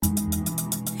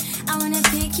I wanna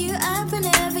pick you up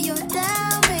whenever you're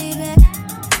down, baby.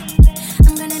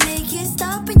 I'm gonna make you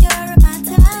stop when you're in my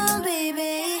town,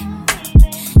 baby.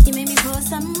 You made me pour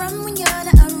some rum when you're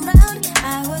not around.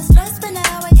 I was lost but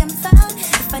now I am found.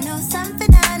 If I know something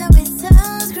I know it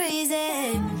sounds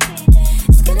crazy.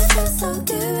 It's gonna feel so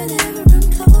good.